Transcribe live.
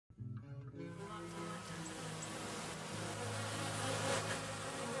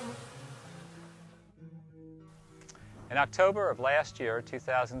In October of last year,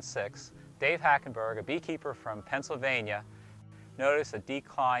 2006, Dave Hackenberg, a beekeeper from Pennsylvania, noticed a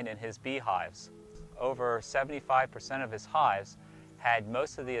decline in his beehives. Over 75% of his hives had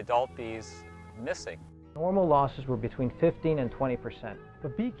most of the adult bees missing. Normal losses were between 15 and 20%,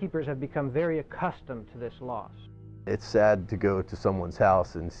 but beekeepers have become very accustomed to this loss. It's sad to go to someone's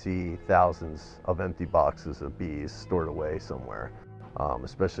house and see thousands of empty boxes of bees stored away somewhere,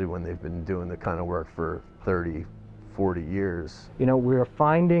 especially when they've been doing the kind of work for 30, 40 years. You know, we're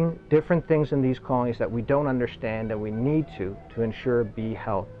finding different things in these colonies that we don't understand and we need to ensure bee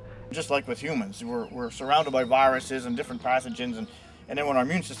health. Just like with humans, we're surrounded by viruses and different pathogens, and then when our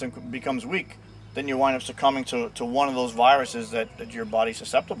immune system becomes weak, then you wind up succumbing to one of those viruses that your body's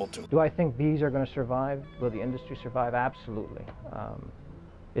susceptible to. Do I think bees are going to survive? Will the industry survive? Absolutely.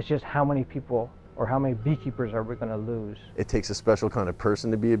 It's just how many people or how many beekeepers are we going to lose? It takes a special kind of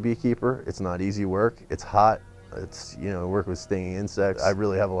person to be a beekeeper. It's not easy work. It's hot. It's, you know, work with stinging insects. I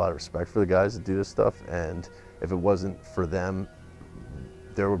really have a lot of respect for the guys that do this stuff, and if it wasn't for them,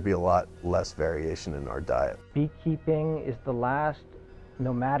 there would be a lot less variation in our diet. Beekeeping is the last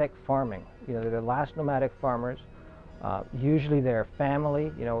nomadic farming. You know, they're the last nomadic farmers. Usually they're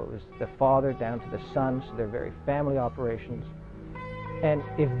family, you know, it was the father down to the son, so they're very family operations. And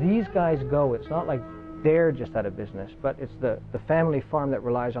if these guys go, it's not like they're just out of business, but it's the family farm that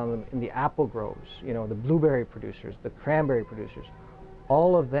relies on them in the apple groves, you know, the blueberry producers, the cranberry producers.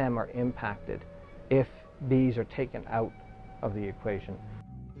 All of them are impacted if bees are taken out of the equation.